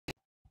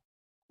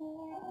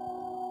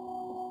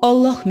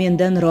Alloh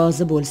mendan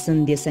rozi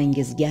bo'lsin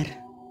desangiz gar.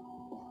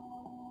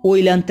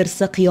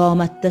 O'ylantirsa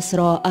qiyomatda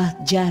siroat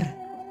jar.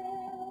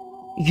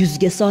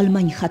 Yuzga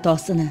solmang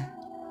xatosini,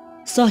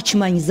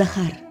 sochmang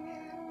zahar.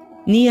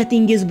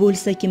 Niyatingiz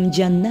bo'lsa kim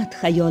jannat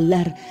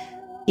xayollar.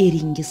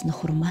 Eringizni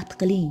hurmat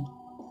qiling,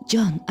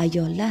 jon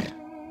ayollar.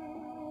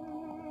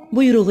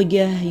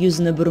 Buyrug'iga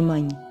yuzni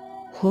burmang,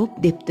 xo'p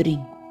deb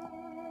turing.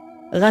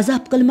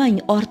 G'azab qilmang,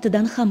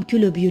 ortidan ham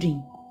kulib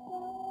yuring.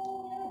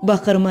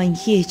 Baqirmang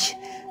hech,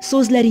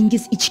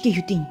 so'zlaringiz ichga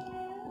yuting.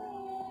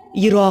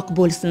 Yiroq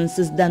bo'lsin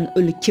sizdan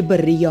ul kibr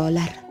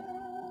riyolar.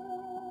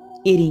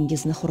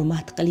 Eringizni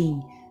hurmat qiling,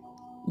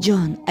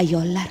 jon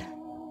ayollar.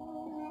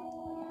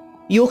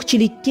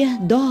 Yo'qchilikka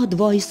dod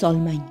voy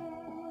solmang,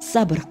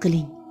 sabr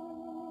qiling.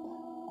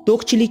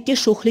 To'qchilikka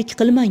sho'xlik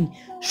qilmang,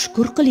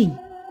 shukr qiling.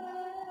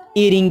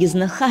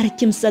 Eringizni har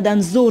kimsadan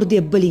zo'r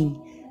deb biling.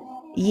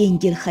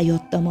 Yengil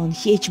hayot tomon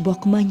hech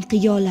boqmang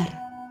qiyolar.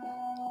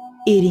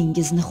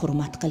 Eringizni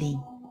hurmat qiling,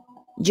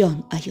 jon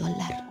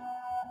ayollar.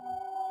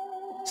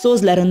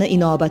 So'zlarini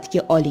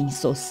inobatga oling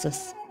so'zsiz.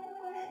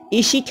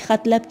 Eshik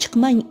xatlab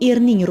chiqmang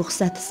erning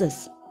ruxsatisiz.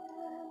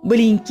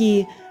 Bilingki,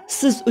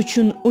 siz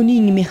uchun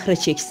uning mehri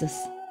cheksiz.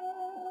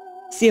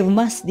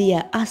 Sevmas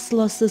deya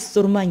aslo siz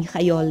surmang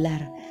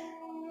xayollar.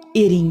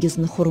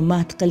 Eringizni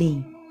hurmat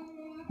qiling,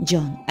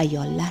 jon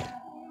ayollar.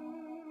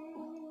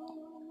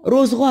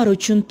 Ro'zg'or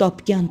uchun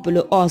topgan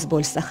puli oz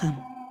bo'lsa ham,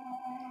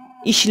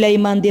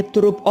 ishlayman deb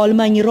turib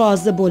olmang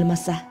rozi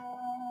bo'lmasa.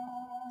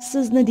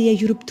 Sizni deya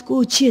yuribdi-ku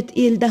chet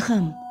elda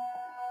ham.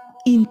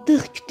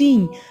 Intiq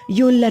kuting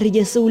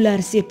yo'llariga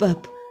suvlar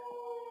sepib.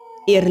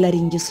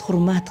 Erlaringiz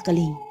hurmat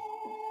qiling,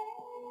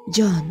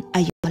 jon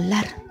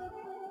ayollar.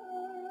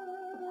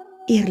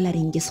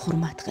 Erlaringiz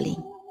hurmat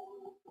qiling,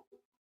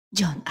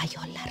 jon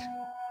ayollar.